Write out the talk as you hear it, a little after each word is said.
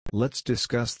Let's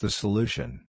discuss the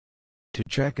solution. To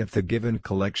check if the given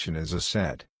collection is a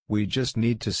set, we just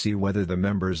need to see whether the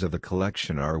members of the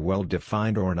collection are well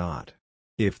defined or not.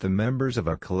 If the members of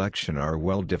a collection are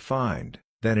well defined,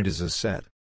 then it is a set.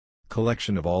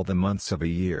 Collection of all the months of a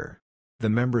year. The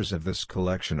members of this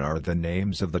collection are the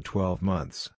names of the 12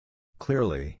 months.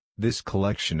 Clearly, this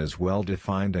collection is well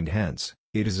defined and hence,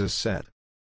 it is a set.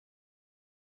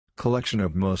 Collection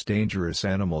of most dangerous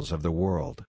animals of the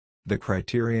world. The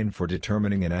criterion for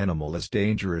determining an animal as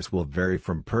dangerous will vary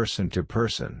from person to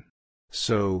person.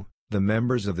 So, the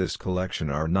members of this collection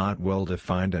are not well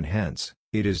defined and hence,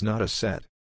 it is not a set.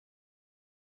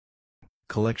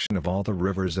 Collection of all the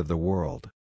rivers of the world.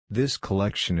 This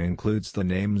collection includes the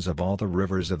names of all the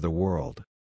rivers of the world.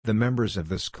 The members of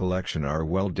this collection are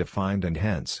well defined and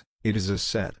hence, it is a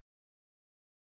set.